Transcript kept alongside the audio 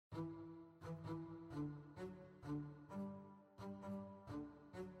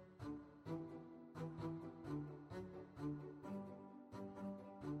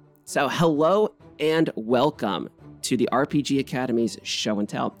So hello and welcome to the RPG Academy's Show and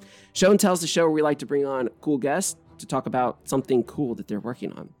Tell. Show and Tell is the show where we like to bring on cool guests to talk about something cool that they're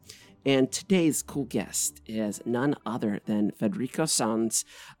working on. And today's cool guest is none other than Federico Sanz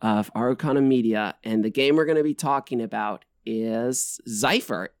of Arcana Media. And the game we're going to be talking about is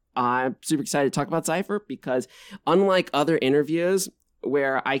Zephyr. I'm super excited to talk about Zephyr because unlike other interviews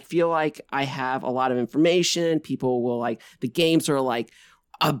where I feel like I have a lot of information, people will the games are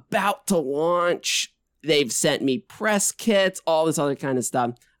about to launch. They've sent me press kits, all this other kind of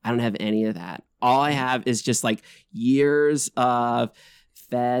stuff. I don't have any of that. All I have is just years of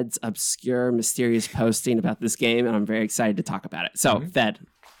Fed's obscure, mysterious posting about this game, and I'm very excited to talk about it. So, Fed,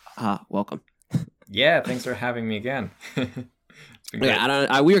 welcome. Yeah, thanks for having me again. It's been great.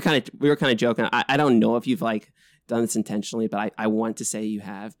 Yeah, we were kind of joking. I don't know if you've done this intentionally, but I want to say you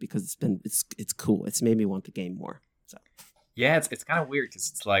have because it's cool. It's made me want the game more. So yeah, it's kind of weird because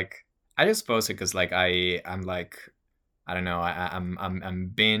it's I just posted because I'm I don't know,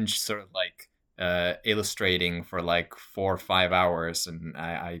 I'm binge sort of illustrating for 4 or 5 hours, and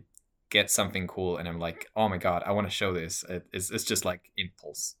I get something cool and I'm like, oh my god, I want to show this. It's just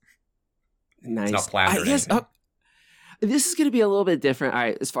impulse. Nice. It's not planned or anything. This is going to be a little bit different, all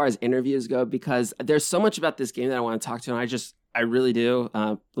right, as far as interviews go, because there's so much about this game that I want to talk to, and I really do,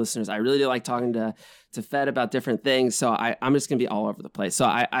 listeners, I really do like talking to Fed about different things, so I'm just going to be all over the place.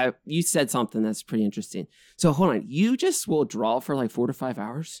 So you said something that's pretty interesting. So hold on, you just will draw for 4 to 5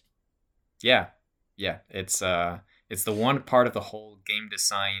 hours? Yeah. It's the one part of the whole game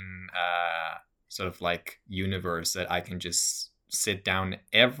design sort of universe that I can just sit down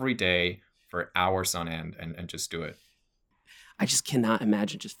every day for hours on end and just do it. I just cannot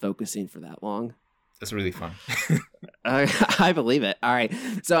imagine just focusing for that long. It's really fun. I believe it. All right.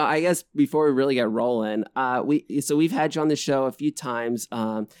 So I guess before we really get rolling, we've had you on the show a few times,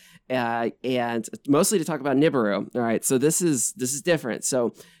 and mostly to talk about Nibiru. All right. So this is different.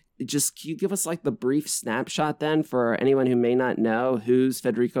 So just can you give us the brief snapshot then for anyone who may not know who's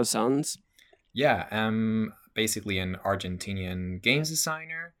Federico Sanz? Yeah, I'm basically an Argentinian games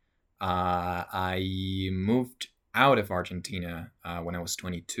designer. I moved out of Argentina when I was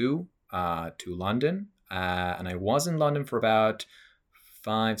 22 to London, and I was in London for about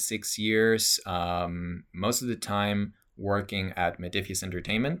 5-6 years. Most of the time working at Mediphius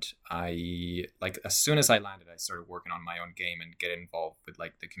Entertainment. I as soon as I landed, I started working on my own game and get involved with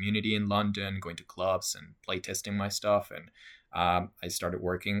the community in London, going to clubs and play testing my stuff, and I started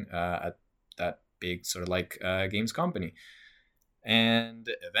working at that big sort of games company. And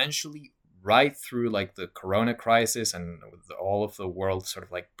eventually, right through the Corona crisis and with all of the world sort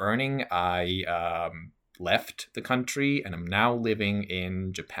of burning, I left the country and I'm now living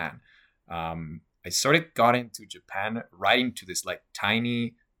in Japan. I sort of got into Japan right into this like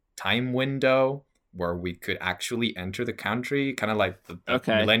time window where we could actually enter the country, kind of like the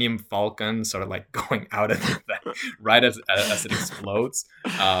Millennium Falcon, sort of like going out of the right as it explodes.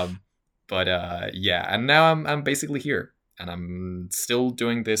 But and now I'm basically here, and I'm still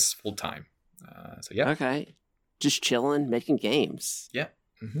doing this full time. So yeah. Okay, just chilling, making games. Yeah.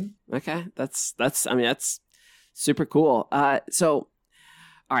 Mm-hmm. Okay, that's super cool. So,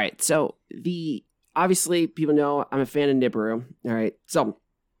 all right. So obviously people know I'm a fan of Nibiru. All right. So,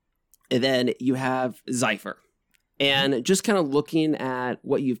 and then you have Zephyr. And just kind of looking at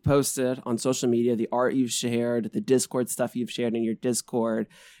what you've posted on social media, the art you've shared, the Discord stuff you've shared in your Discord,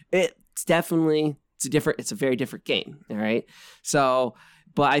 it's a very different game. All right. So,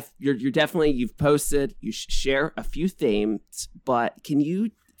 but you're definitely, you've posted, you share a few themes, but can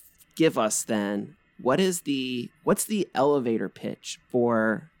you give us then, what's the elevator pitch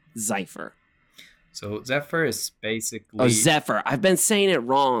for Zephyr? So Zephyr is basically... Oh, Zephyr. I've been saying it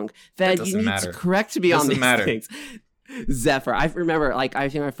wrong. Fed, you need to correct me on these things. Zephyr. I remember, I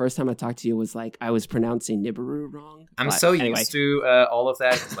think my first time I talked to you was I was pronouncing Nibiru wrong. I'm used to all of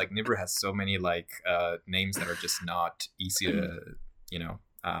that. Because Nibiru has so many names that are just not easy to,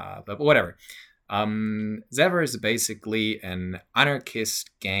 but whatever. Zephyr is basically an anarchist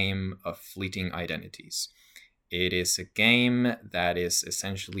game of fleeting identities. It is a game that is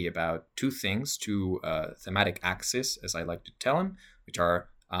essentially about two thematic axes, as I like to tell them, which are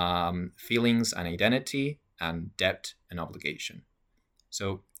feelings and identity, and debt and obligation.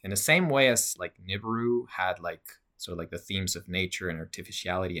 So in the same way as Nibiru had the themes of nature and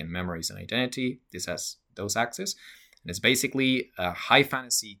artificiality and memories and identity, this has those axes. And it's basically a high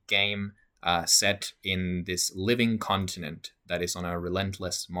fantasy game set in this living continent that is on a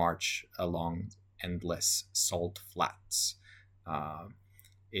relentless march along endless salt flats.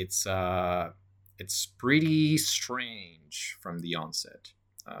 It's pretty strange from the onset.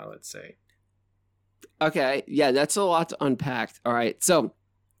 let's say. Okay, yeah, that's a lot to unpack. All right, so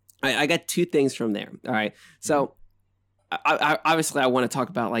I got two things from there. All right, so I obviously I want to talk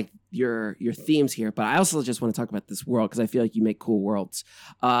about like your themes here, but I also just want to talk about this world because I feel like you make cool worlds.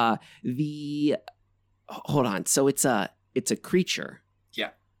 The hold on, so it's a creature. Yeah,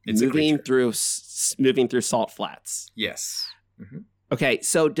 it's moving a creature. moving through salt flats. Yes. Mm-hmm. Okay,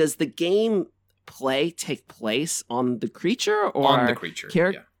 so does the game play take place on the creature or on the creature?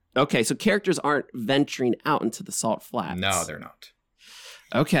 Yeah. Okay, so characters aren't venturing out into the salt flats. No, they're not.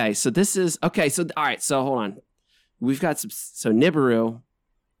 Okay, so this is okay. So all right, so hold on. We've got so Nibiru,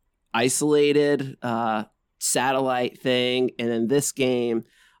 isolated satellite thing, and then this game,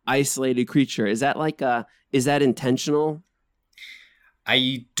 isolated creature. Is that like is that intentional?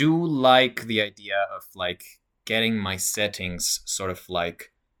 I do like the idea of like getting my settings sort of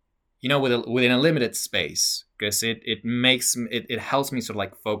like, within a limited space, because it makes it helps me sort of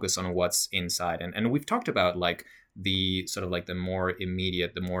like focus on what's inside, and we've talked about like the sort of like the more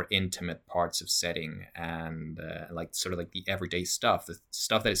immediate, the more intimate parts of setting, and like sort of like the everyday stuff, the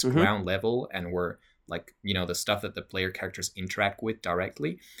stuff that is ground level, and we're like, the stuff that the player characters interact with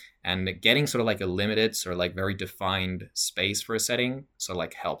directly, and getting sort of like a limited, sort of like very defined space for a setting, so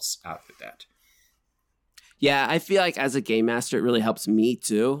like helps out with that. Yeah, I feel like as a game master, it really helps me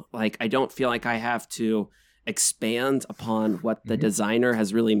too. Like, I don't feel like I have to expand upon what the designer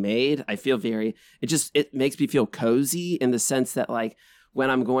has really made. I feel it makes me feel cozy in the sense that like when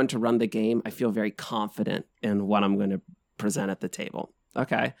I'm going to run the game, I feel very confident in what I'm going to present at the table.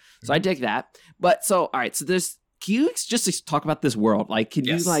 Okay. So I dig that. But so, all right. So can you just talk about this world? Like, can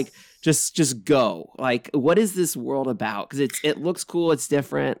you like just go? Like, what is this world about? Because it looks cool. It's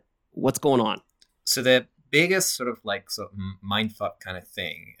different. What's going on? So the biggest sort of mindfuck kind of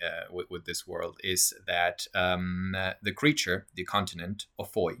thing with this world is that the creature, the continent,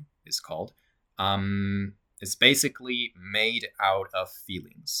 Ophoi is called, is basically made out of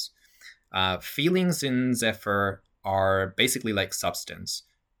feelings. Feelings in Zephyr are basically like substance.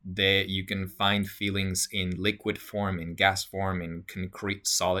 You can find feelings in liquid form, in gas form, in concrete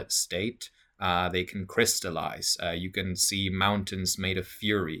solid state. They can crystallize. You can see mountains made of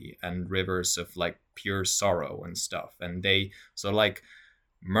fury and rivers of like pure sorrow and stuff. And they sort of like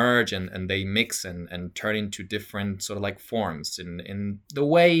merge and they mix and turn into different sort of like forms in the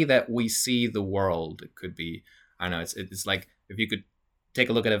way that we see the world. It could be, I don't know, it's like if you could take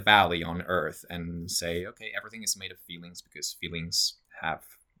a look at a valley on Earth and say, okay, everything is made of feelings because feelings have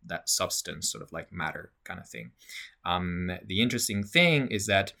that substance, sort of like matter kind of thing. The interesting thing is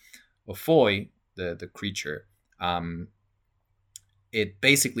that Ophoi, the creature, it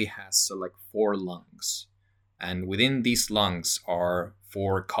basically has so like 4 lungs, and within these lungs are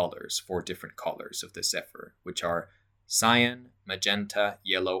 4 different colors of the Zephyr, which are cyan, magenta,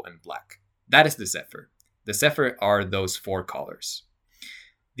 yellow, and black. That is the Zephyr. The Zephyr are those 4 colors.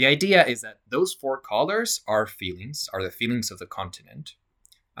 The idea is that those 4 colors are the feelings of the continent,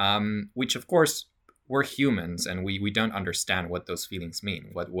 which of course we're humans and we don't understand what those feelings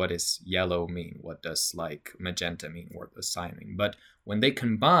mean. What does yellow mean? What does like magenta mean? What does cyan mean? But when they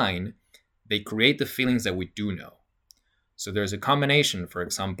combine, they create the feelings that we do know. So there's a combination, for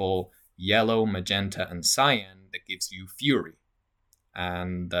example, yellow, magenta, and cyan that gives you fury.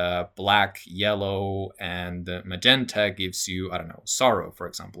 And black, yellow, and magenta gives you, I don't know, sorrow, for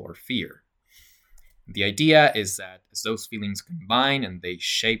example, or fear. The idea is that as those feelings combine and they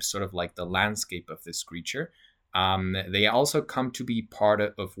shape sort of like the landscape of this creature, they also come to be part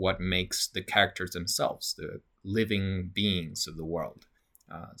of what makes the characters themselves, the living beings of the world.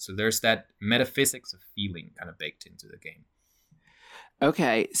 So there's that metaphysics of feeling kind of baked into the game.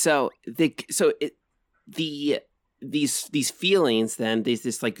 Okay, so these feelings then,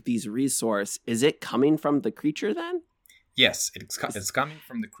 these resource, is it coming from the creature then? Yes, it's coming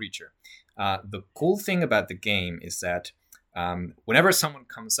from the creature. The cool thing about the game is that whenever someone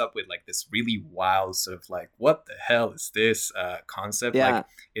comes up with like this really wild sort of like, what the hell is this concept? Yeah. Like,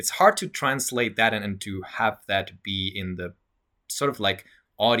 it's hard to translate that and to have that be in the sort of like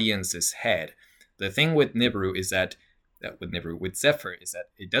audience's head. The thing with Nibiru is that, with Zephyr, is that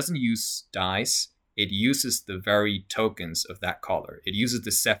it doesn't use dice. It uses the very tokens of that color. It uses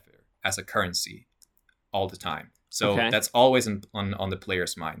the Zephyr as a currency all the time. So that's always on the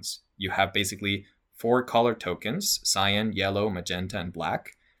player's minds. You have basically 4 color tokens: cyan, yellow, magenta, and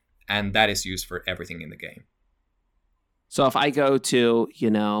black. And that is used for everything in the game. So if I go to,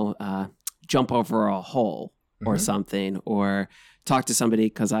 jump over a hole or something, or talk to somebody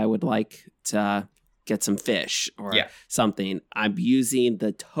because I would like to get some fish or something, I'm using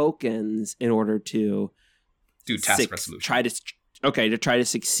the tokens in order to do task resolution. Okay, to try to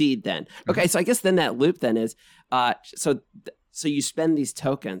succeed then. Okay, Mhm. so I guess then that loop then is so you spend these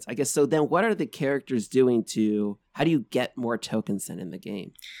tokens. I guess so then what are the characters doing to how do you get more tokens then in the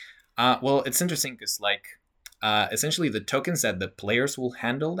game? Well, it's interesting because essentially the tokens that the players will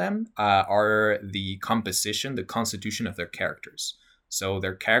handle them are the composition, the constitution of their characters. So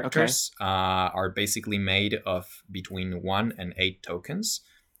their Okay. characters are basically made of between 1 and 8 tokens,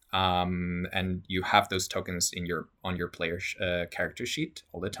 and you have those tokens in your on your player character sheet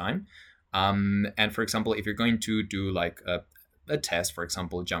all the time. And for example, if you're going to do like a test, for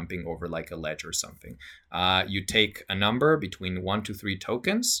example, jumping over like a ledge or something, you take a number between 1 to 3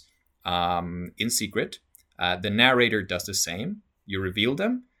 tokens in secret. The narrator does the same. You reveal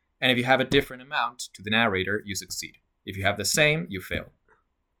them, and if you have a different amount to the narrator, you succeed. If you have the same, you fail.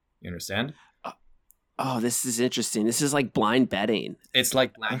 You understand? Oh, oh, this is interesting. This is like blind betting. It's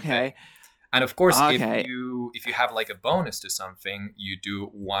like blind Okay. betting. And of course, Okay. if you have like a bonus to something, you do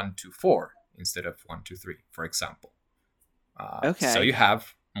 1 to 4 instead of 1 to 3, for example. So Okay. you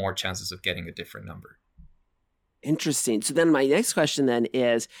have more chances of getting a different number. Interesting. So then my next question then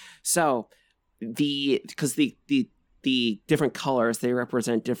is so because the different colors they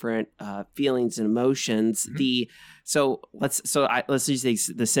represent different feelings and emotions. Mhm. Let's use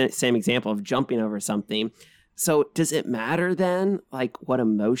the same example of jumping over something. So does it matter then, like what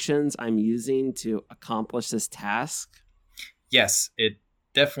emotions I'm using to accomplish this task? Yes, it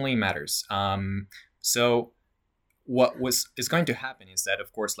definitely matters. So what is going to happen is that,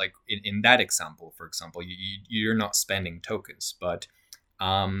 of course, like in that example, for example, you're not spending tokens, but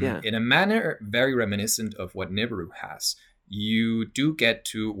Yeah. in a manner very reminiscent of what Nibiru has, you do get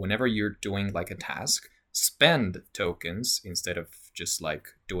to, whenever you're doing like a task, spend tokens instead of just like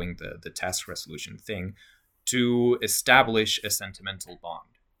doing the task resolution thing to establish a sentimental bond.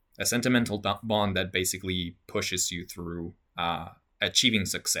 A sentimental bond that basically pushes you through achieving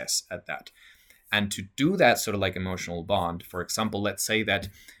success at that. And to do that sort of like emotional bond, for example, let's say that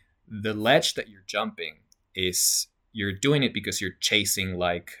the ledge that you're jumping is you're doing it because you're chasing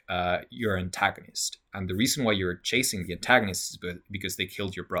like your antagonist, and the reason why you're chasing the antagonist is because they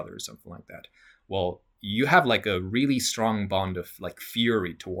killed your brother or something like that. Well, you have like a really strong bond of like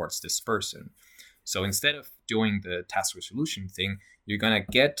fury towards this person. So instead of doing the task resolution thing, you're gonna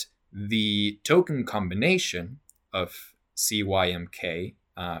get the token combination of CYMK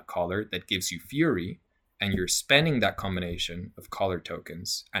color that gives you fury, and you're spending that combination of color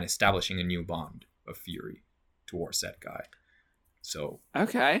tokens and establishing a new bond of fury towards that guy. So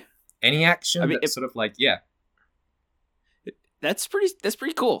Okay. any I action mean, that's sort of like, yeah, that's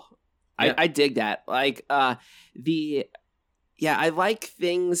pretty cool. yeah, I dig that. Like the yeah, I like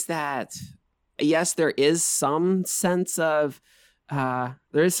things that yes, there is some sense of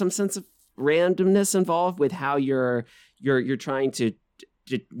randomness involved with how you're trying to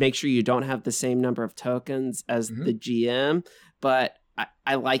make sure you don't have the same number of tokens as hmm the GM, but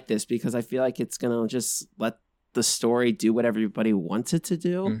I like this because I feel like it's gonna just let the story do what everybody wants it to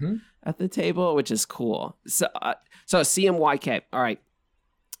do hmm at the table, which is cool. So CMYK. All right.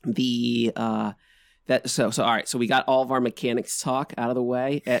 The all right, so we got all of our mechanics talk out of the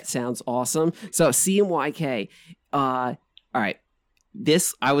way. It sounds awesome. So CMYK. All right.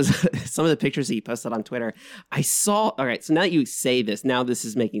 This I was some of the pictures that you posted on Twitter. I saw. All right, so now that you say this, now this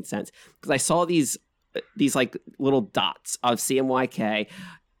is making sense because I saw these like little dots of CMYK,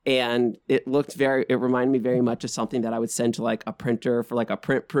 and it reminded me very much of something that I would send to like a printer for like a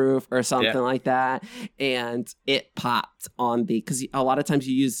print proof or yeah, something like that. And it popped on because a lot of times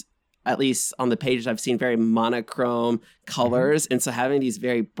you use, at least on the pages I've seen, very monochrome hmm colors. And so having these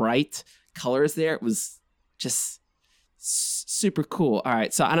very bright colors there was just super cool. All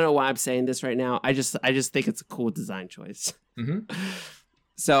right. So I don't know why I'm saying this right now. I just think it's a cool design choice. hmm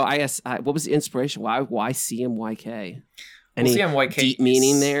So I guess what was the inspiration? Why CMYK? Well, Any CMYK deep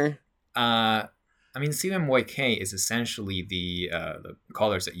meaning is there? I mean, CMYK is essentially the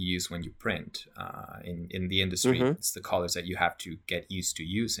colors that you use when you print. In the industry, Mm-hmm. it's the colors that you have to get used to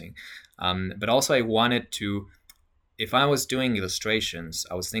using. But also, I wanted to, if I was doing illustrations,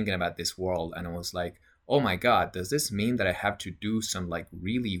 I was thinking about this world, and I was like, oh my god, does this mean that I have to do some like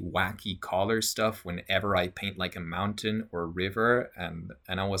really wacky color stuff whenever I paint like a mountain or a river? And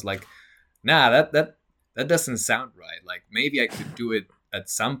I was like, nah, that doesn't sound right. Like maybe I could do it at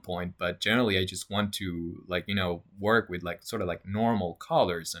some point, but generally I just want to like, work with like sort of like normal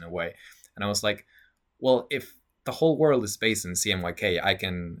colors in a way. And I was like, well, if the whole world is based in CMYK, I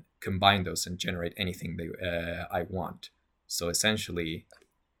can combine those and generate anything I want. So essentially,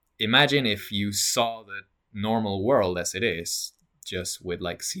 imagine if you saw the normal world as it is, just with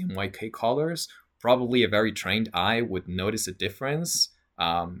like CMYK colors. probably a very trained eye would notice a difference.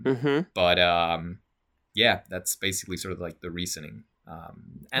 Mm-hmm. But yeah, that's basically sort of like the reasoning.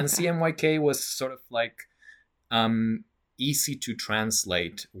 And Okay. CMYK was sort of like um, easy to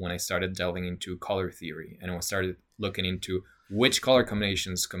translate when I started delving into color theory and I started looking into which color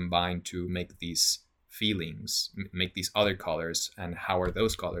combinations combine to make these feelings, make these other colors, and how are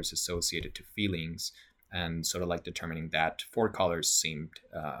those colors associated to feelings, and sort of like determining that four colors seemed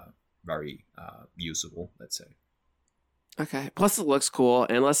very usable, let's say. Okay. Plus, it looks cool,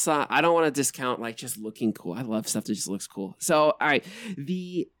 and I don't want to discount like just looking cool. I love stuff that just looks cool. So, all right,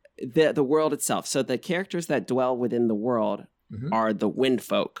 the world itself. So, the characters that dwell within the world Mm-hmm. are the Wind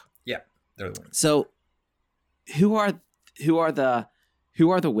Folk. Yeah, they're the ones. So, who are who are the who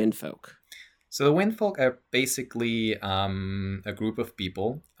are the Wind Folk? So the Windfolk are basically a group of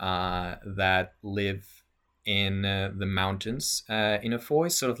people that live in the mountains in a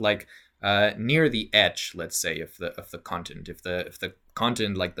voice, sort of like near the edge, let's say, of the continent. If the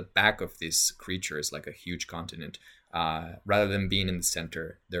continent, like the back of this creature, is like a huge continent, rather than being in the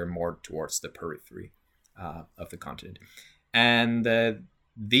center, they're more towards the periphery of the continent. And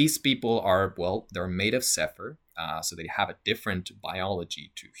these people are, well, they're made of Zephyr, so they have a different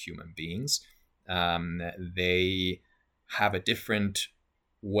biology to human beings. They have a different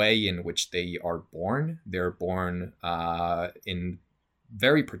way in which they are born. They're born in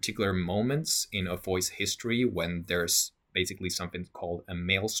very particular moments in a voice history when there's basically something called a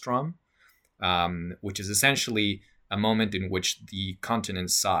maelstrom, which is essentially a moment in which the continent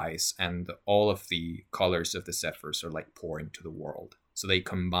size and all of the colors of the Zephyrs are like pouring to the world. So they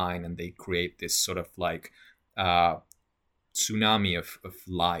combine and they create this sort of like tsunami of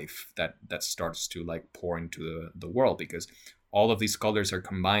life that starts to like pour into the world, because all of these colors are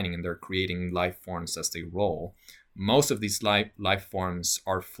combining and they're creating life forms as they roll. Most of these life forms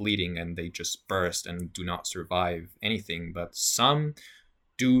are fleeting and they just burst and do not survive anything, but some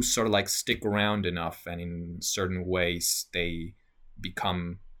do sort of like stick around enough, and in certain ways they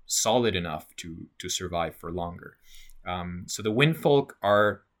become solid enough to survive for longer. So the Windfolk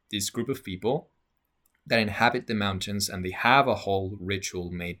are this group of people that inhabit the mountains, and they have a whole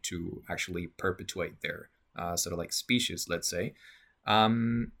ritual made to actually perpetuate their sort of like species, let's say.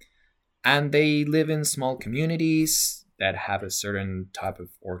 And they live in small communities that have a certain type of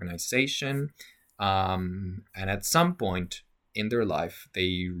organization. And at some point in their life,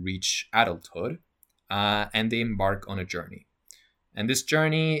 they reach adulthood and they embark on a journey. And this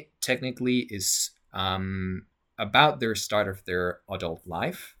journey technically is about their start of their adult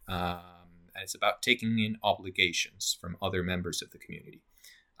life. And it's about taking in obligations from other members of the community.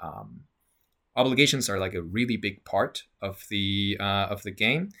 Obligations are like a really big part of the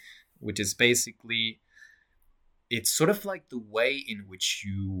game, which is basically, it's sort of like the way in which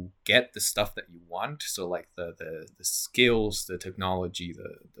you get the stuff that you want. So like the skills, the technology,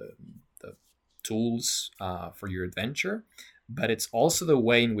 the tools for your adventure, but it's also the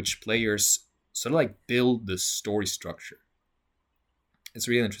way in which players sort of like build the story structure. It's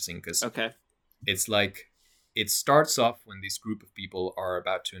really interesting because Okay. it's like it starts off when this group of people are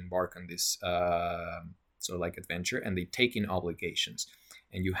about to embark on this sort of like adventure, and they take in obligations,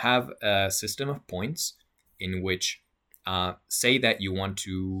 and you have a system of points in which say that you want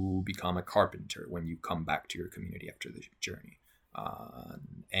to become a carpenter when you come back to your community after the journey,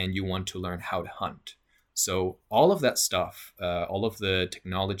 and you want to learn how to hunt. So all of that stuff, all of the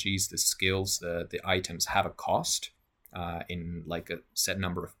technologies, the skills, the items have a cost in like a set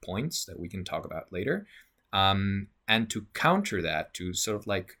number of points that we can talk about later. And to counter that, to sort of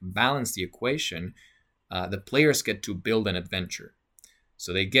like balance the equation, the players get to build an adventure.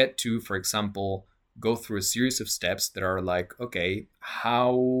 So they get to, for example, go through a series of steps that are like, okay,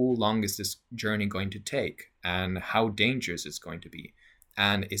 how long is this journey going to take? And how dangerous it's going to be?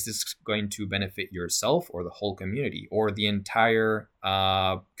 And is this going to benefit yourself or the whole community or the entire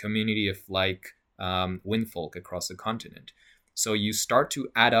community of like Windfolk across the continent? So you start to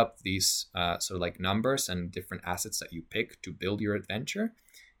add up these sort of like numbers and different assets that you pick to build your adventure.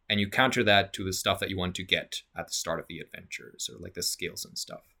 And you counter that to the stuff that you want to get at the start of the adventure, sort of like the skills and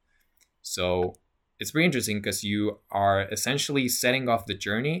stuff. So it's very interesting because you are essentially setting off the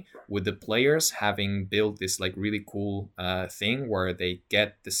journey with the players having built this like really cool thing where they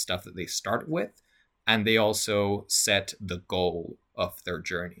get the stuff that they start with, and they also set the goal of their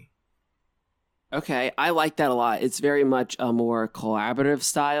journey. Okay, I like that a lot. It's very much a more collaborative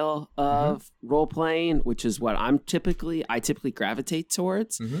style Hmm. of role playing, which is what I typically gravitate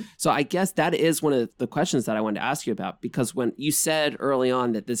towards. Hmm. So I guess that is one of the questions that I wanted to ask you about, because when you said early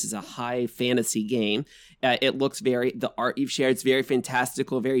on that this is a high fantasy game, it looks the art you've shared is very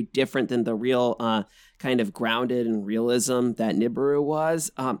fantastical, very different than the real kind of grounded in realism that Nibiru was.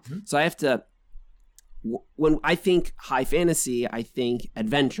 So I have to when I think high fantasy, I think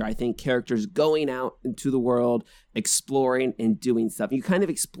adventure. I think characters going out into the world, exploring and doing stuff. You kind of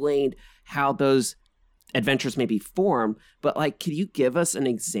explained how those adventures may be formed, but like, can you give us an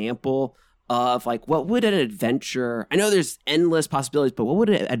example of like what would an adventure? I know there's endless possibilities, but what would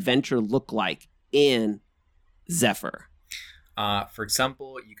an adventure look like in Zephyr? For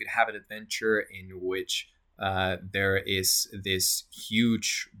example, you could have an adventure in which there is this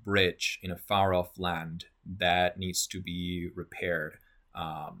huge bridge in a far off land that needs to be repaired.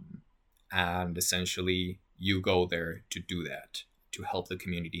 And essentially, you go there to do that, to help the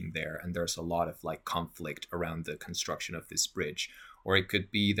community in there. And there's a lot of like conflict around the construction of this bridge. Or it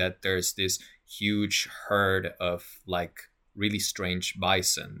could be that there's this huge herd of like really strange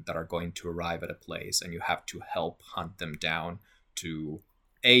bison that are going to arrive at a place, and you have to help hunt them down to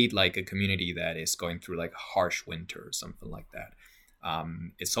aid like a community that is going through like a harsh winter or something like that.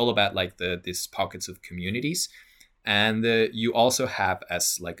 It's all about like these pockets of communities, and you also have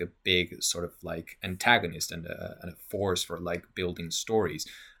as like a big sort of like antagonist and a force for like building stories.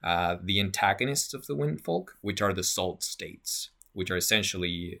 The antagonists of the Windfolk, which are the Salt States, which are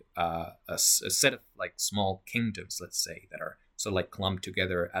essentially a set of like small kingdoms, let's say, that are sort of like clumped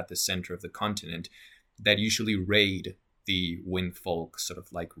together at the center of the continent, that usually raid the Windfolk sort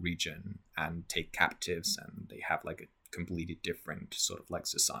of like region and take captives, and they have like a completely different sort of like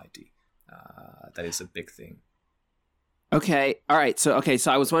society. That is a big thing. Okay. All right. So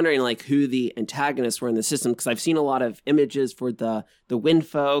I was wondering like who the antagonists were in the system, because I've seen a lot of images for the Wind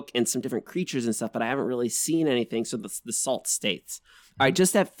Folk and some different creatures and stuff, but I haven't really seen anything. So the Salt States. All right.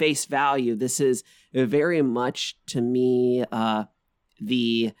 Just at face value, this is very much to me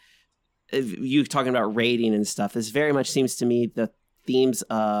the you talking about raiding and stuff. This very much seems to me the themes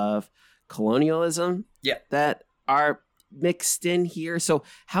of colonialism, Yeah. that are mixed in here. So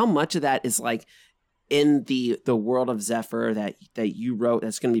how much of that is like in the world of Zephyr that you wrote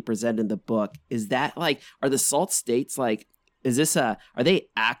that's going to be presented in the book? Is that like, are the Salt States like, are they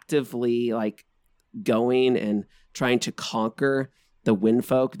actively like going and trying to conquer the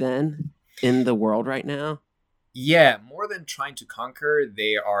Windfolk then in the world right now? Yeah, more than trying to conquer,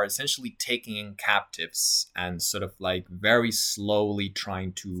 they are essentially taking in captives and sort of like very slowly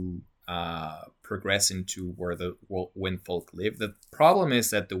trying to progress into where the Windfolk live. The problem is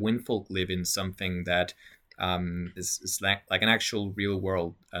that the Windfolk live in something that is like an actual real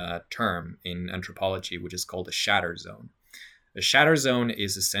world term in anthropology, which is called a shatter zone. A shatter zone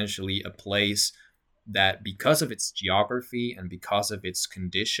is essentially a place that, because of its geography and because of its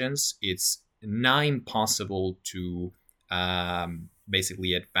conditions, it's nigh impossible to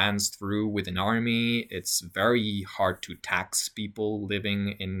basically advance through with an army. It's very hard to tax people living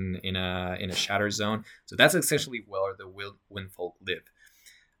in a shatter zone. So that's essentially where the Windfolk live.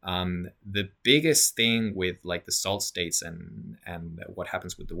 The biggest thing with like the Salt States and what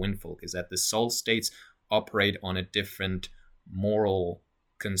happens with the Windfolk is that the Salt States operate on a different moral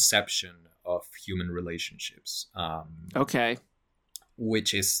conception of human relationships. Okay.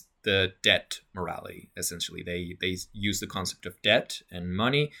 Which is the debt morality. Essentially, they use the concept of debt and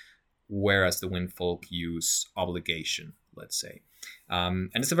money, whereas the Windfolk use obligation, let's say.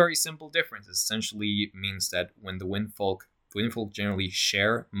 And it's a very simple difference. It essentially means that when the Windfolk generally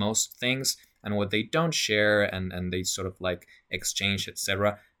share most things, and what they don't share and they sort of like exchange,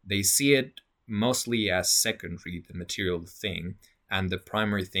 etc., they see it mostly as secondary, the material thing, and the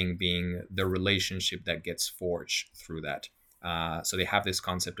primary thing being the relationship that gets forged through that. So they have this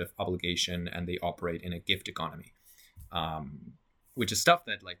concept of obligation, and they operate in a gift economy, which is stuff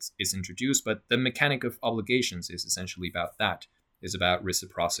that like is introduced. But the mechanic of obligations is essentially about that. Is about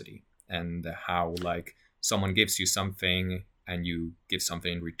reciprocity and how like someone gives you something and you give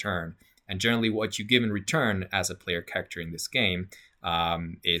something in return. And generally, what you give in return as a player character in this game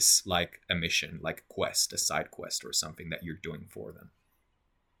is like a mission, like a quest, a side quest, or something that you're doing for them.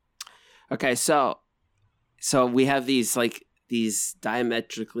 Okay, so we have these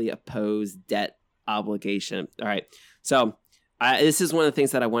diametrically opposed debt obligation. All right. So this is one of the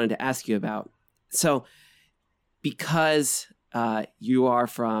things that I wanted to ask you about. So because you're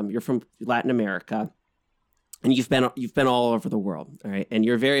from Latin America, and you've been all over the world, all right, and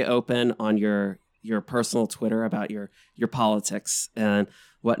you're very open on your your personal Twitter about your politics and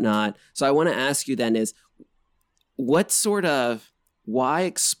whatnot. So I want to ask you then is what sort of why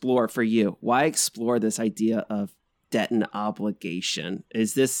explore for you? Why explore this idea of debt and obligation?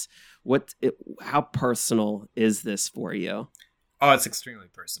 Is this how personal is this for you? Oh, it's extremely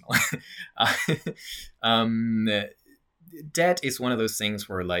personal. uh, um, Debt is one of those things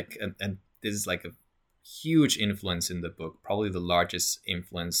where like, and this is like a huge influence in the book. Probably the largest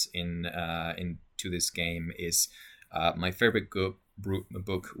influence into this game is my favorite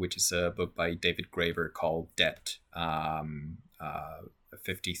book, which is a book by David Graeber called Debt.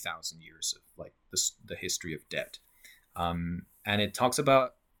 50,000 years of like the history of debt, and it talks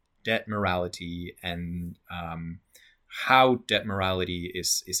about debt morality and how debt morality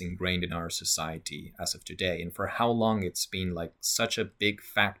is ingrained in our society as of today, and for how long it's been like such a big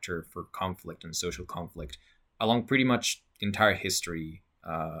factor for conflict and social conflict along pretty much the entire history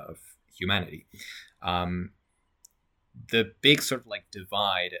of humanity. The big sort of like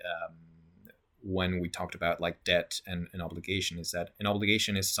divide when we talked about like debt and an obligation is that an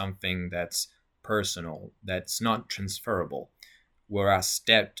obligation is something that's personal, that's not transferable, whereas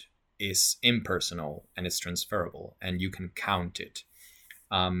debt is impersonal and it's transferable and you can count it.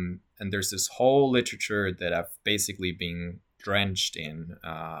 And there's this whole literature that I've basically been drenched in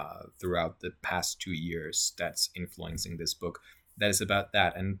throughout the past 2 years that's influencing this book that is about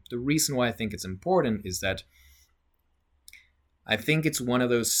that. And the reason why I think it's important is that I think it's one of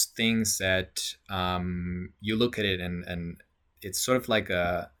those things that you look at it and it's sort of like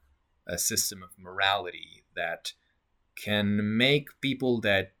a system of morality that can make people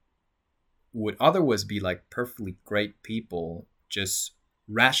that would otherwise be like perfectly great people just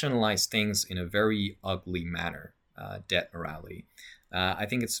rationalize things in a very ugly manner. Debt morality. I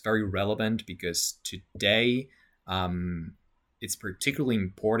think it's very relevant because today it's particularly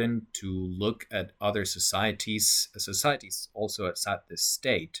important to look at other societies also outside this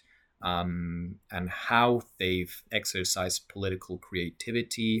state, and how they've exercised political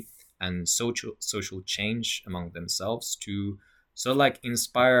creativity and social change among themselves to sort of like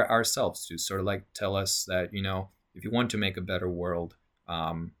inspire ourselves, to sort of like tell us that, you know, if you want to make a better world,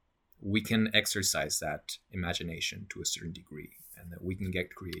 we can exercise that imagination to a certain degree, and that we can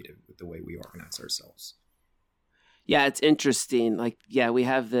get creative with the way we organize ourselves. Yeah, it's interesting. Like, yeah, we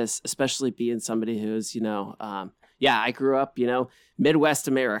have this, especially being somebody who's, I grew up, Midwest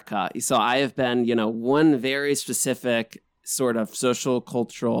America. So I have been, one very specific sort of social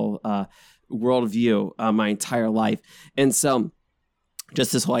cultural worldview my entire life. And so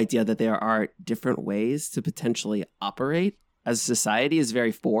just this whole idea that there are different ways to potentially operate as a society is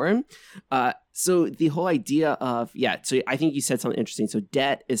very foreign. So the whole idea of, so I think you said something interesting. So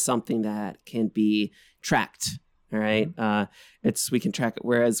debt is something that can be tracked. All right. We can track it.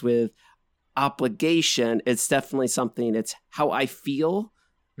 Whereas with obligation, it's definitely something, it's how I feel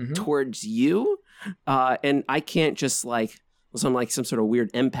towards you. And I can't just some sort of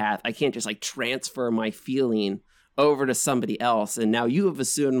weird empath. I can't just like transfer my feeling over to somebody else. And now you have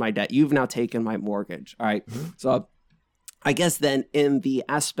assumed my debt. You've now taken my mortgage. All right. So I guess then in the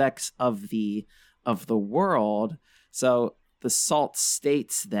aspects of the world, so the SALT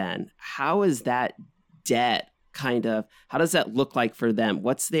states then, how is that debt how does that look like for them?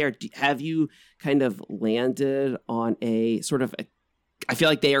 What's there? Have you kind of landed on a sort of I feel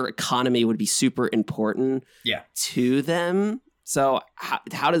like their economy would be super important to them. So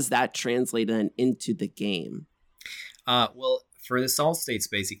how does that translate then into the game? Well, for the SALT states,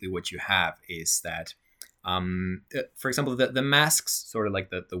 basically what you have is that, for example, the masks, sort of like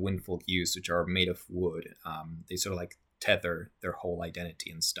the windfolk use, which are made of wood, they sort of like tether their whole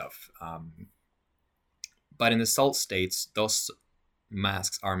identity and stuff. But in the SALT states, those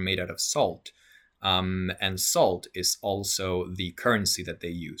masks are made out of salt. And salt is also the currency that they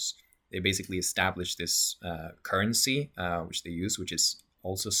use. They basically establish this currency, which they use, which is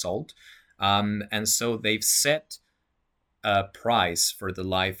also salt. And so they've set a price for the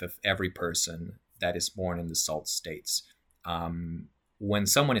life of every person that is born in the SALT states. When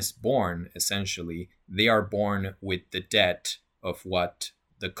someone is born, essentially, they are born with the debt of what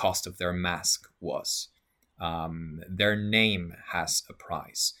the cost of their mask was. Their name has a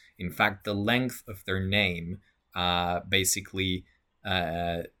price. In fact, the length of their name basically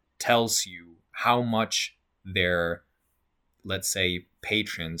tells you how much their, let's say,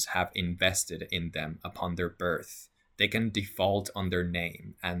 patrons have invested in them upon their birth. They can default on their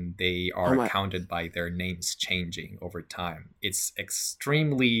name, and they are accounted by their names changing over time. It's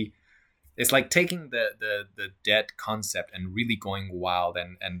extremely... It's like taking the debt concept and really going wild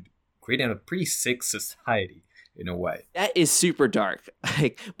and creating a pretty sick society in a way. That is super dark.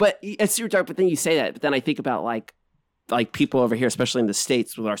 Like, but it's super dark. But then you say that, but then I think about like people over here, especially in the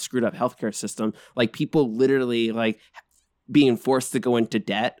States with our screwed up healthcare system, like people literally like being forced to go into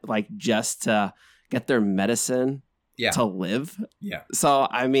debt, like just to get their medicine Yeah. to live. Yeah. So,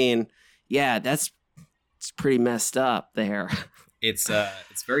 I mean, yeah, it's pretty messed up there. It's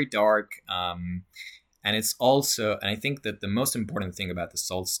very dark. And it's also, and I think that the most important thing about the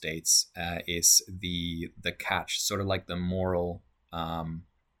salt states is the catch, sort of like the moral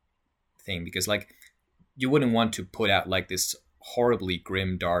thing, because like you wouldn't want to put out like this horribly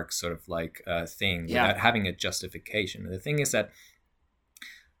grim, dark sort of like thing Yeah. without having a justification. And the thing is that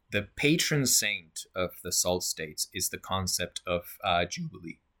the patron saint of the salt states is the concept of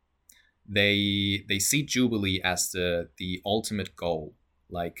jubilee. They see jubilee as the ultimate goal.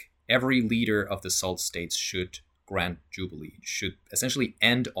 Like every leader of the salt states should grant jubilee, should essentially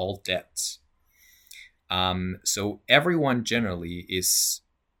end all debts. So everyone generally is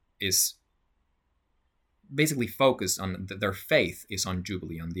basically focused on their faith is on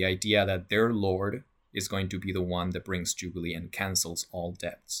jubilee, on the idea that their lord is going to be the one that brings jubilee and cancels all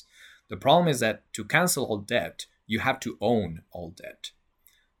debts. The problem is that to cancel all debt, you have to own all debt.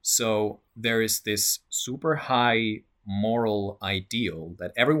 So there is this super high moral ideal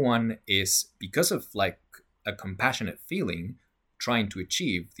that everyone is, because of like a compassionate feeling, trying to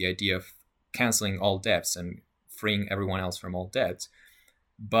achieve the idea of canceling all debts and freeing everyone else from all debts.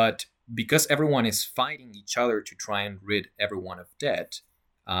 But because everyone is fighting each other to try and rid everyone of debt,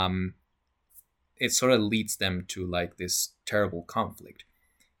 it sort of leads them to like this terrible conflict.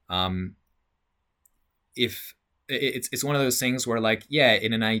 If it's one of those things where like, yeah,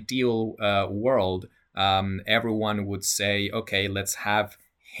 in an ideal world, everyone would say, okay, let's have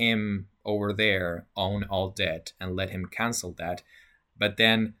him over there own all debt and let him cancel that. But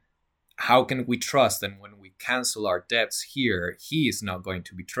then how can we trust that when we cancel our debts here, he is not going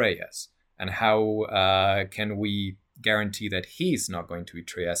to betray us? And how can we guarantee that he's not going to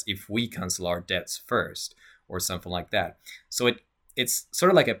betray us if we cancel our debts first, or something like that? So it's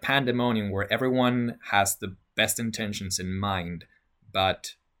sort of like a pandemonium where everyone has the best intentions in mind,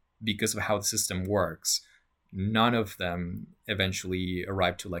 but because of how the system works, none of them eventually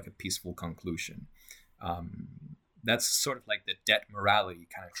arrive to like a peaceful conclusion. That's sort of like the debt morality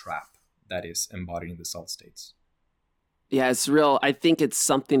kind of trap that is embodied in the salt states. Yeah, it's real. I think it's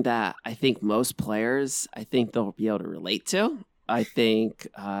something that I think most players, I think they'll be able to relate to. I think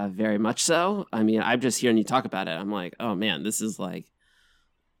very much so. I mean, I'm just hearing you talk about it. I'm like, oh man, this is like,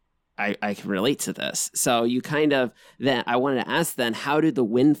 I can relate to this. So you kind of, then I wanted to ask then, how do the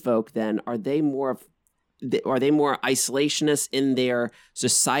Wind folk then, are they more isolationist in their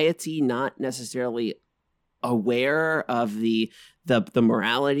society, not necessarily aware of the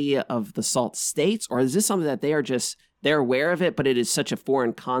morality of the salt states? Or is this something that they're aware of it, but it is such a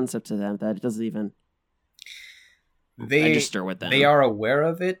foreign concept to them that it doesn't even register with them? They are aware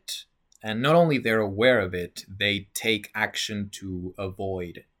of it, and not only they're aware of it, they take action to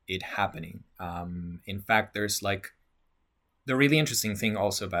avoid it happening. In fact, there's like the really interesting thing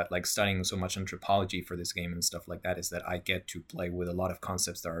also about like studying so much anthropology for this game and stuff like that is that I get to play with a lot of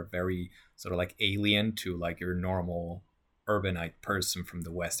concepts that are very sort of like alien to like your normal urbanite person from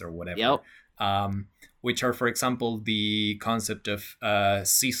the West or whatever. Yep. Which are, for example, the concept of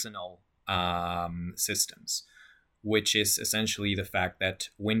seasonal systems, which is essentially the fact that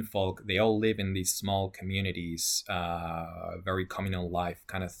Windfolk, they all live in these small communities, very communal life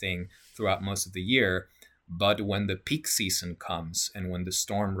kind of thing throughout most of the year. But when the peak season comes and when the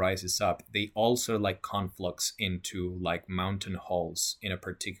storm rises up, they also like conflux into like mountain halls in a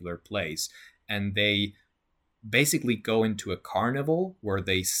particular place. And they basically go into a carnival where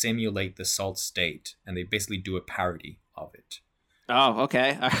they simulate the salt state and they basically do a parody of it. Oh,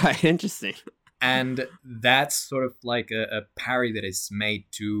 okay. All right. Interesting. And that's sort of like a parody that is made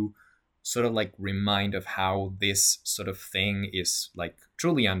to sort of like remind of how this sort of thing is like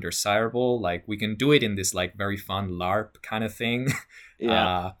truly undesirable. Like we can do it in this like very fun LARP kind of thing.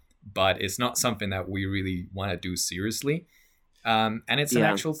 Yeah. But it's not something that we really want to do seriously. And it's an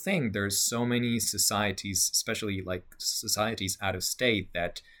actual thing. There's so many societies, especially like societies out of state,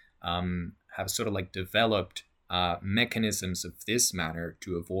 that have sort of like developed mechanisms of this manner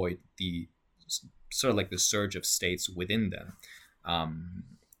to avoid the sort of like the surge of states within them.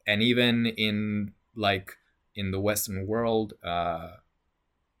 And even in like in the Western world,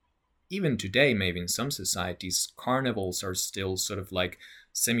 even today, maybe in some societies, carnivals are still sort of like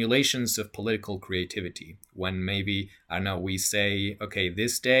simulations of political creativity. When maybe, I don't know, we say, okay,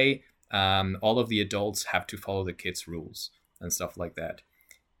 this day, all of the adults have to follow the kids' rules and stuff like that.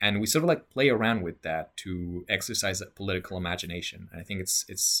 and we sort of like play around with that to exercise that political imagination. And I think it's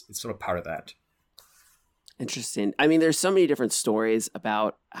sort of part of that. Interesting. I mean, there's so many different stories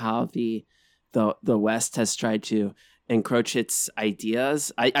about how the West has tried to encroach its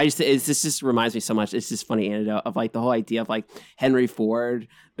ideas. This just reminds me so much. It's just funny anecdote of like the whole idea of like Henry Ford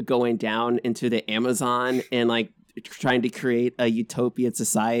going down into the Amazon and like trying to create a utopian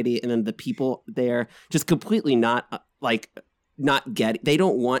society, and then the people there just completely not getting. They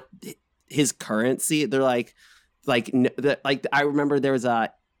don't want his currency. They're like I remember there was an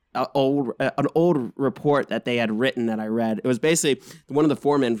old report that they had written that I read. It was basically one of the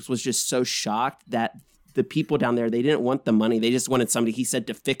foremen was just so shocked that the people down there, they didn't want the money. They just wanted somebody, he said,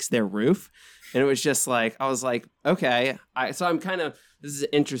 to fix their roof. And it was just like, I was like, okay. So I'm kind of, this is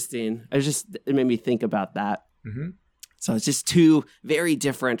interesting. It made me think about that. Mm-hmm. So it's just two very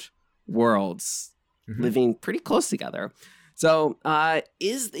different worlds living pretty close together. So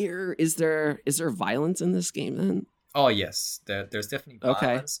is there violence in this game then? Oh yes, there's definitely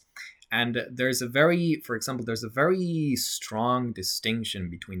violence. Okay. And there's a very strong distinction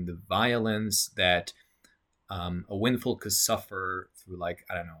between the violence that a windfolk could suffer through, like,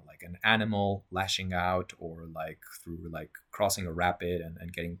 I don't know, like an animal lashing out, or like through like crossing a rapid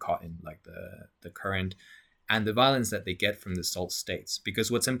and getting caught in like the current, and the violence that they get from the salt states.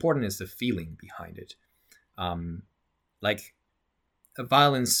 Because what's important is the feeling behind it. Like a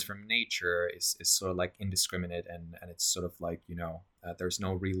violence from nature is sort of like indiscriminate, and it's sort of like, there's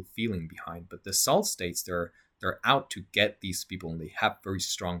no real feeling behind. But the salt states, they're out to get these people, and they have very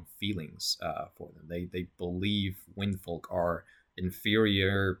strong feelings for them. They believe windfolk are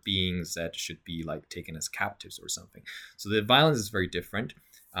inferior beings that should be like taken as captives or something. So the violence is very different.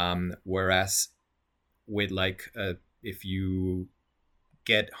 Whereas with like if you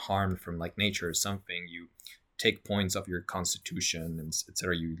get harmed from like nature or something, you take points of your constitution and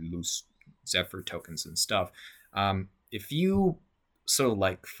etc. You lose Zephyr tokens and stuff. If you sort of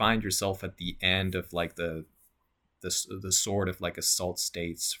like find yourself at the end of like the sort of like a salt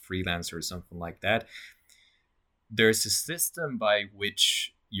states freelancer or something like that, there's a system by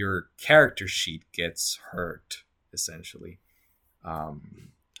which your character sheet gets hurt, essentially.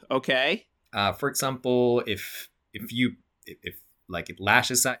 Okay. For example, if like it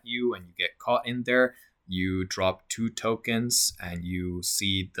lashes at you and you get caught in there, you drop 2 tokens and you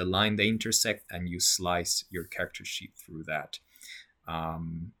see the line they intersect, and you slice your character sheet through that.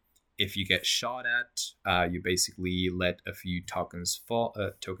 If you get shot at, you basically let a few tokens fall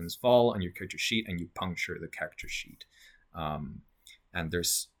on your character sheet, and you puncture the character sheet. And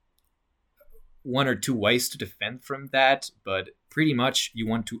there's 1 or 2 ways to defend from that, but pretty much you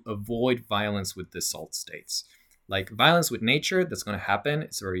want to avoid violence with the salt states. Like violence with nature, that's going to happen.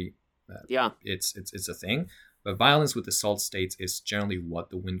 It's very it's a thing. But violence with the salt states is generally what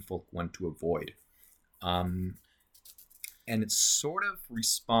the windfolk want to avoid. And it sort of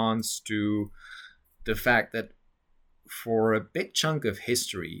responds to the fact that for a big chunk of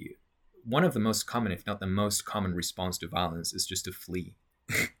history, one of the most common, if not the most common response to violence is just to flee.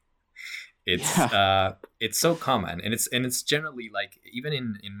 It's so common, and it's generally like, even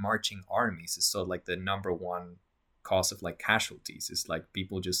in marching armies, it's sort of like the number one cause of like casualties is like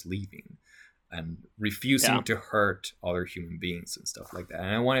people just leaving and refusing to hurt other human beings and stuff like that. And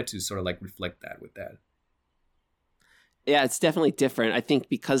I wanted to sort of like reflect that with that. Yeah, it's definitely different. I think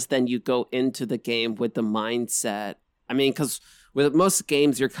because then you go into the game with the mindset. I mean, because with most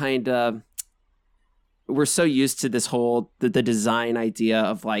games, you're kind of, we're so used to this whole, the design idea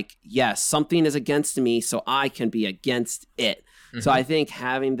of like, yes, something is against me, so I can be against it. Mm-hmm. So I think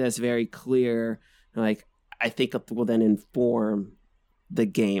having this very clear, like, I think it will then inform the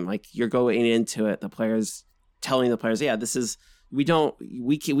game. Like, you're going into it, the players telling the players, yeah, this is, we don't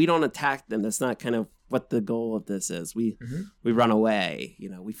attack them. That's not kind of what the goal of this is. We run away,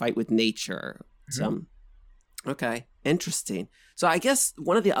 we fight with nature. So, okay, interesting. So I guess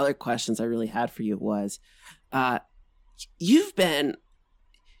one of the other questions I really had for you was, you've been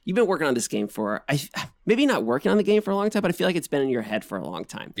working on this game for, maybe not working on the game for a long time, but I feel like it's been in your head for a long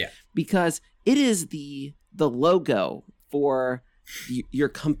time. Yeah. Because it is the logo for your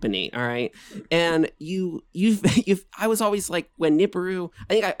company, all right? And I was always like, when Nibiru,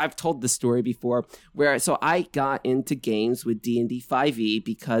 I think I've told this story before, where so I got into games with D&D 5e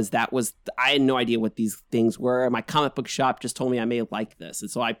because I had no idea what these things were. My comic book shop just told me I may like this,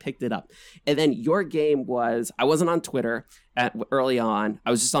 and so I picked it up. And then your game was, I wasn't on Twitter early on,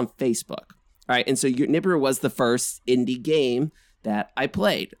 I was just on Facebook, all right? And so Nibiru was the first indie game that I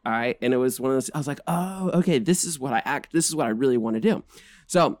played, all right? And it was one of those, I was like, oh, okay, this is what I really want to do.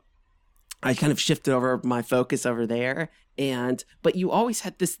 So I kind of shifted over my focus over there, But you always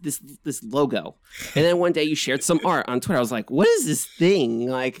had this logo, and then one day you shared some art on Twitter. I was like, what is this thing?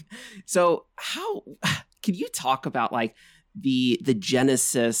 Like, so how can you talk about like the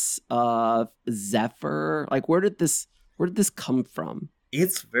genesis of Zephyr? Like, where did this come from?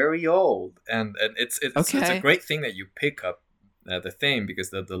 It's very old, and it's a Okay. great thing that you pick up the thing, because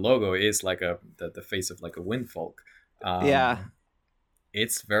the logo is like the face of like a windfolk. Yeah. Um,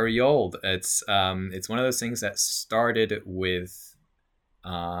 it's very old. It's one of those things that started with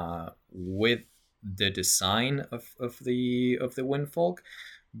the design of the windfolk.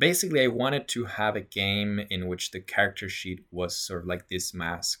 Basically, I wanted to have a game in which the character sheet was sort of like this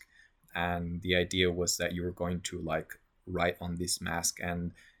mask, and the idea was that you were going to like write on this mask,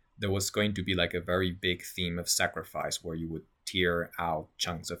 and there was going to be like a very big theme of sacrifice where you would tear out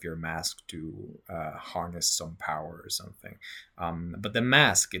chunks of your mask to harness some power or something. But the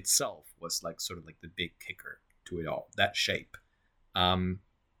mask itself was like sort of like the big kicker to it all, that shape. Um,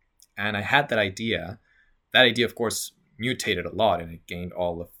 and I had that idea. That idea, of course, mutated a lot, and it gained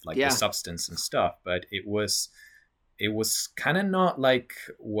all of like the Yeah. substance and stuff. But it was kind of not like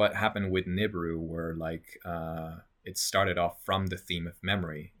what happened with Nibiru, where like it started off from the theme of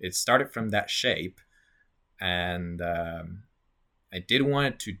memory. It started from that shape, and I did want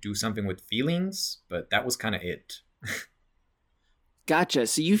it to do something with feelings, but that was kind of it. Gotcha.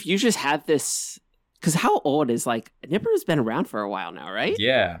 So you just had this, because how old is like Nipper's been around for a while now, right?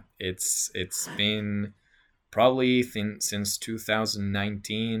 Yeah, it's been probably since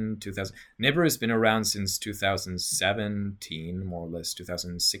 2019, 2000. Nibber has been around since 2017, more or less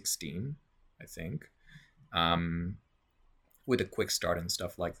 2016, I think, um, with a quick start and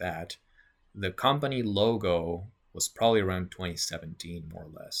stuff like that. The company logo was probably around 2017, more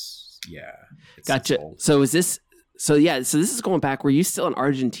or less. Yeah, it's Gotcha. old. So is this? So yeah. So this is going back. Were you still in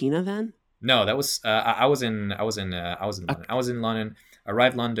Argentina then? No, that was I was in London. I was in London.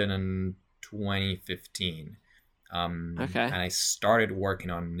 Arrived London in 2015, Okay. and I started working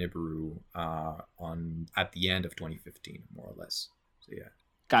on Nibiru on at the end of 2015, more or less. So yeah.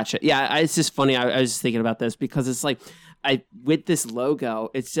 Gotcha. Yeah. It's just funny. I was just thinking about this because it's like, I with this logo,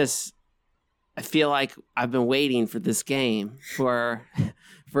 it's just I feel like I've been waiting for this game for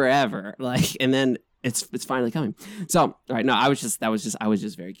forever. Like, and then it's finally coming. So, all right. No, I was just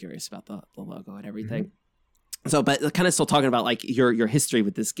very curious about the logo and Mm-hmm. everything. So, but kind of still talking about like your history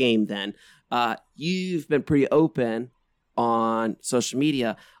with this game. Then, you've been pretty open on social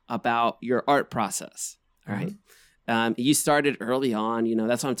media about your art process. All Mm-hmm. right. You started early on,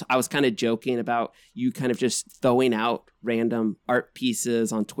 that's what I was kind of joking about you kind of just throwing out random art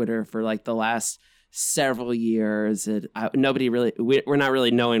pieces on Twitter for like the last several years. Nobody really, we're not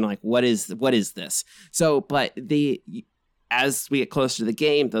really knowing like, what is this? So, but as we get closer to the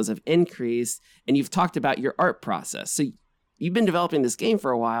game, those have increased, and you've talked about your art process. So you've been developing this game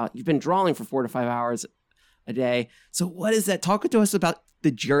for a while. You've been drawing for 4 to 5 hours a day. So what is that? Talk to us about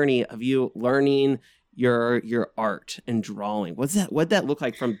the journey of you learning your art and drawing. What'd that look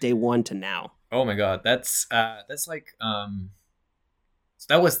like from day one to now? Oh my god, that's like so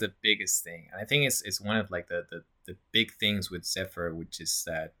that was the biggest thing, and I think it's one of like the big things with Zephyr, which is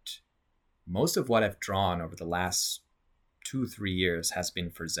that most of what I've drawn over the last 2-3 years has been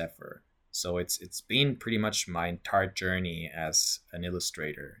for Zephyr. So it's been pretty much my entire journey as an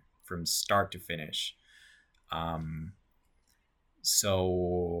illustrator from start to finish. Um,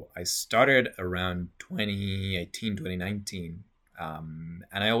 so I started around 2018, 2019. And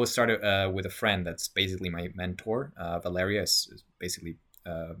I always started with a friend that's basically my mentor. Valeria is basically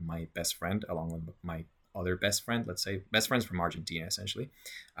my best friend, along with my other best friend, let's say, best friends from Argentina, essentially.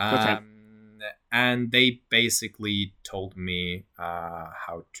 Okay. And they basically told me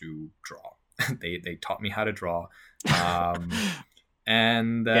how to draw. They taught me how to draw. Um,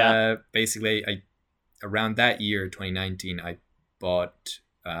 and Yeah. basically, around that year, 2019, I bought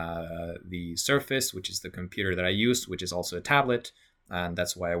the Surface, which is the computer that I used, which is also a tablet, and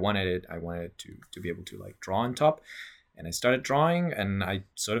that's why I wanted it. I wanted to be able to like draw on top, and I started drawing, and I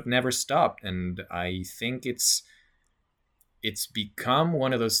sort of never stopped. And I think it's become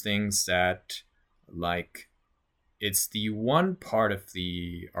one of those things that like it's the one part of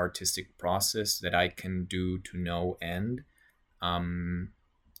the artistic process that I can do to no end. Um,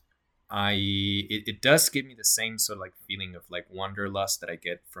 it does give me the same sort of like feeling of like wanderlust that I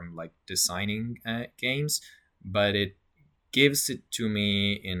get from like designing games, but it gives it to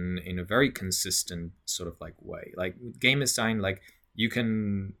me in a very consistent sort of like way. Like game design, like you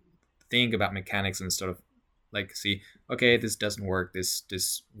can think about mechanics and sort of like see, okay, this doesn't work,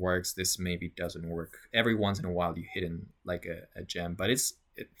 this works, this maybe doesn't work. Every once in a while you hit in like a gem, but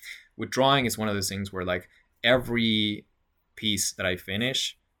with drawing, it's one of those things where like every piece that I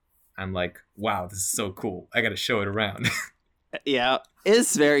finish, I'm like, wow, this is so cool. I gotta show it around. Yeah,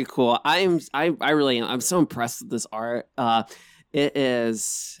 it's very cool. I really am. I'm so impressed with this art. It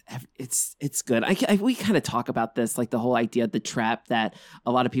is it's good. We kind of talk about this, like the whole idea, the trap that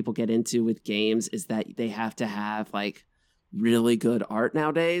a lot of people get into with games is that they have to have like really good art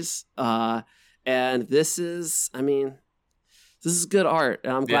nowadays. And this is, I mean, this is good art,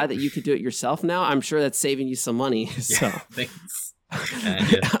 and I'm glad that you could do it yourself now. I'm sure that's saving you some money. So Yeah, thanks.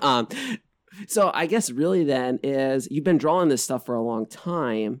 Yeah. So I guess really then is you've been drawing this stuff for a long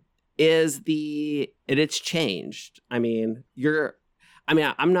time. It's changed. I'm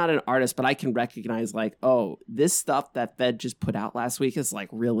not an artist, but I can recognize like, oh, this stuff that Fed just put out last week is like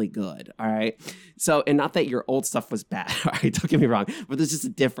really good. All right. So, and not that your old stuff was bad. All right. Don't get me wrong, but there's just a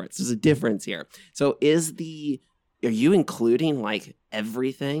difference. There's a difference here. So are you including like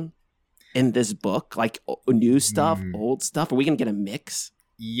everything in this book? Like new stuff, old stuff? Are we going to get a mix?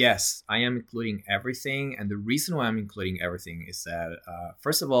 Yes, I am including everything. And the reason why I'm including everything is that,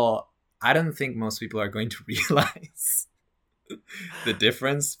 first of all, I don't think most people are going to realize the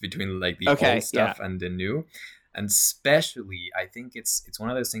difference between like the old stuff and the new. And especially, I think it's one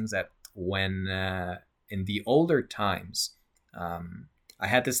of those things that when in the older times, I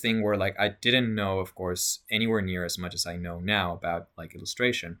had this thing where like I didn't know, of course, anywhere near as much as I know now about like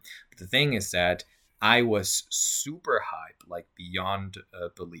illustration. But the thing is that I was super hyped, like beyond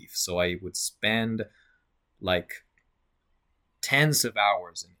belief. So I would spend like tens of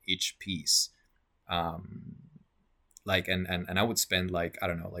hours in each piece. Like and I would spend like, I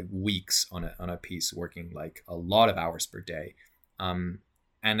don't know, like weeks on a piece, working like a lot of hours per day.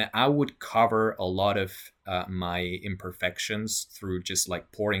 And I would cover a lot of my imperfections through just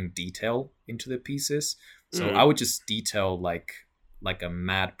like pouring detail into the pieces. So I would just detail like a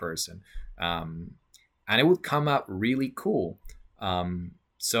mad person. And it would come out really cool.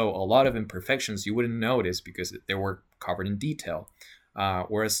 So a lot of imperfections you wouldn't notice because they were covered in detail.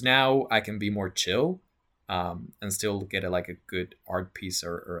 Whereas now I can be more chill and still get a good art piece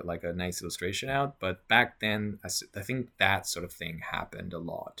or like a nice illustration out. But back then, I think that sort of thing happened a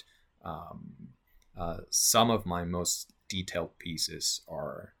lot. Some of my most detailed pieces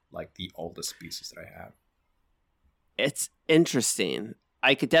are like the oldest pieces that I have. It's interesting.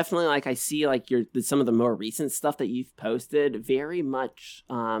 I could definitely I see like some of the more recent stuff that you've posted very much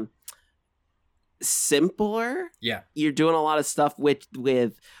simpler. Yeah, you're doing a lot of stuff with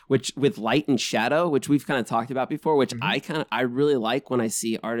light and shadow, which we've kind of talked about before, which I really like when I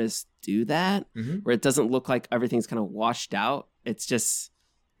see artists do that, where it doesn't look like everything's kind of washed out. It's just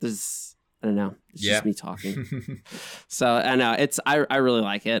I don't know, it's just me talking. So I know I really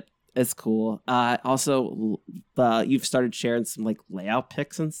like it. It's cool. Also, you've started sharing some like layout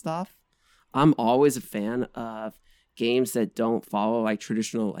pics and stuff. I'm always a fan of games that don't follow like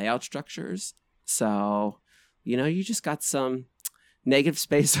traditional layout structures. So, you just got some negative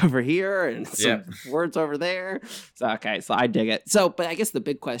space over here and some words over there. So, okay. So I dig it. So, but I guess the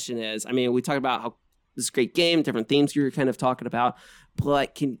big question is, we talked about how this great game, different themes you were kind of talking about,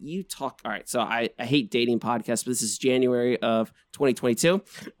 but can you talk? All right. So I hate dating podcasts, but this is January of 2022. All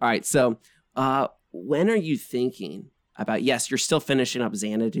right. So when are you thinking about, yes, you're still finishing up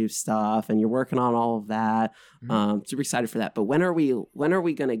Xanadu stuff and you're working on all of that. Super excited for that. But when are we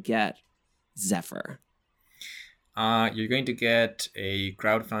going to get Zephyr? You're going to get a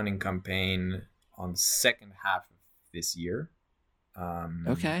crowdfunding campaign on the second half of this year.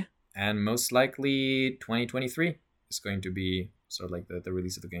 Okay. And most likely 2023 is going to be sort of like the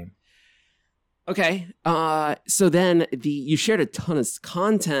release of the game. Okay. So then you shared a ton of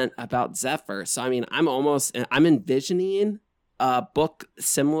content about Zephyr. So I'm envisioning a book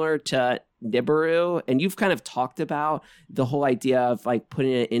similar to Nibiru, and you've kind of talked about the whole idea of like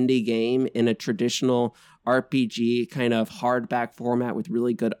putting an indie game in a traditional RPG kind of hardback format with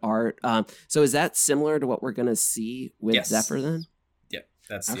really good art. So is that similar to what we're going to see with Zephyr then? Yeah,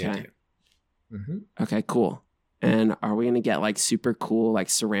 that's the idea. Okay, cool. And are we going to get like super cool like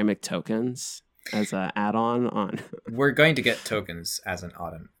ceramic tokens as an add-on on? We're going to get tokens as an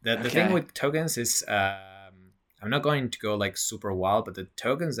add-on. The thing with tokens is I'm not going to go like super wild, but the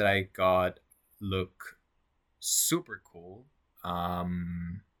tokens that I got look super cool.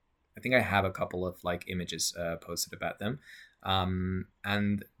 I think I have a couple of like images posted about them.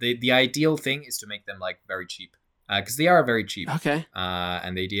 And the ideal thing is to make them like very cheap. Because they are very cheap. Okay.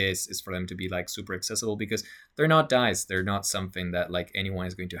 And the idea is for them to be like super accessible because they're not dice. They're not something that like anyone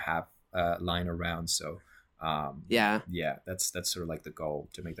is going to have lying around. So that's sort of like the goal,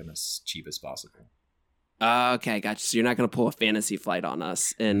 to make them as cheap as possible. Okay, gotcha. So you're not going to pull a Fantasy Flight on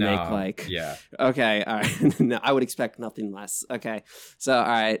us and No, make like... yeah. Okay, all right. No, I would expect nothing less. Okay, so all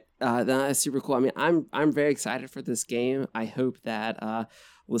right, that's super cool. I mean, I'm very excited for this game. I hope that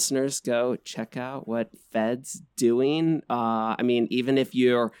listeners go check out what Fed's doing. I mean, even if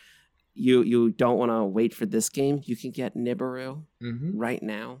you don't want to wait for this game, you can get Nibiru right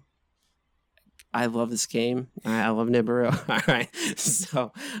now. I love this game. I love Nibiru. All right.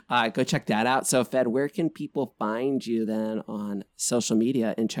 So go check that out. So, Fed, where can people find you then on social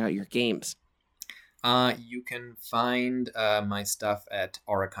media and check out your games? You can find my stuff at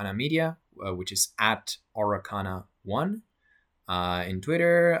Auracana Media, which is at Auracana1. In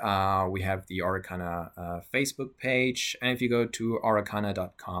Twitter, we have the Auracana Facebook page. And if you go to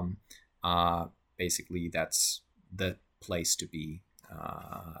auracana.com, basically that's the place to be.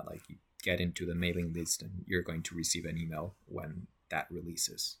 You get into the mailing list and you're going to receive an email when that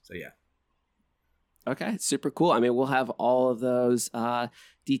releases. So yeah. Okay, super cool. I mean, we'll have all of those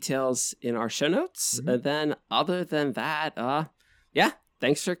details in our show notes. And then other than that,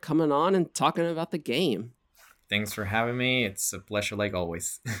 thanks for coming on and talking about the game. Thanks for having me. It's a pleasure like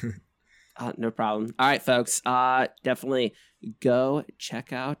always. No problem. All right, folks. Definitely go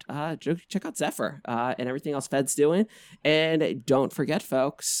check out Zephyr and everything else Fed's doing. And don't forget,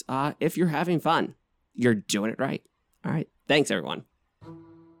 folks, if you're having fun, you're doing it right. All right. Thanks, everyone.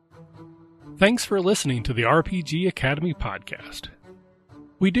 Thanks for listening to the RPG Academy podcast.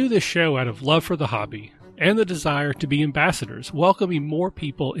 We do this show out of love for the hobby and the desire to be ambassadors, welcoming more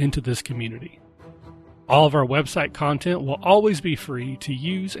people into this community. All of our website content will always be free to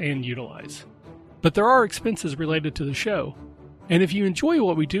use and utilize. But there are expenses related to the show, and if you enjoy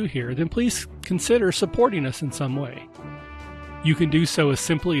what we do here, then please consider supporting us in some way. You can do so as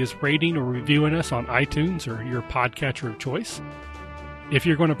simply as rating or reviewing us on iTunes or your podcatcher of choice. If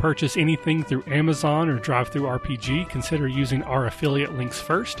you're going to purchase anything through Amazon or DriveThruRPG, consider using our affiliate links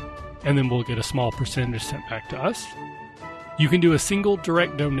first, and then we'll get a small percentage sent back to us. You can do a single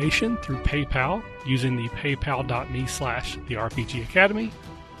direct donation through PayPal using the paypal.me/therpgacademy,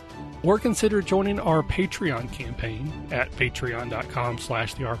 or consider joining our Patreon campaign at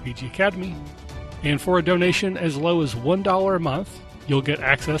patreon.com/therpgacademy. And for a donation as low as $1 a month, you'll get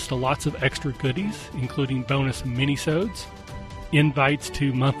access to lots of extra goodies, including bonus minisodes, invites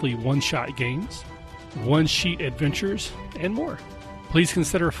to monthly one-shot games, one-sheet adventures, and more. Please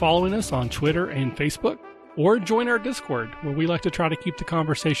consider following us on Twitter and Facebook, or join our Discord, where we like to try to keep the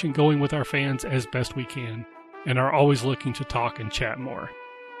conversation going with our fans as best we can, and are always looking to talk and chat more.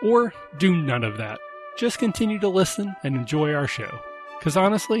 Or do none of that. Just continue to listen and enjoy our show, because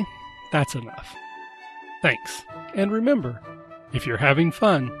honestly, that's enough. Thanks, and remember, if you're having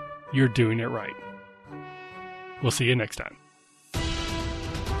fun, you're doing it right. We'll see you next time.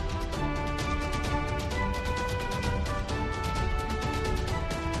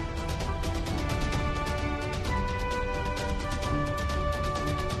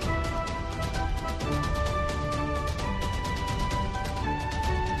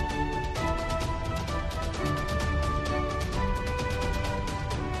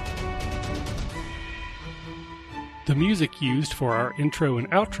 The music used for our intro and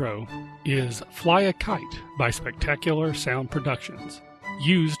outro is Fly a Kite by Spectacular Sound Productions,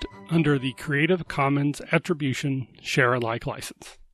 used under the Creative Commons Attribution Share-alike license.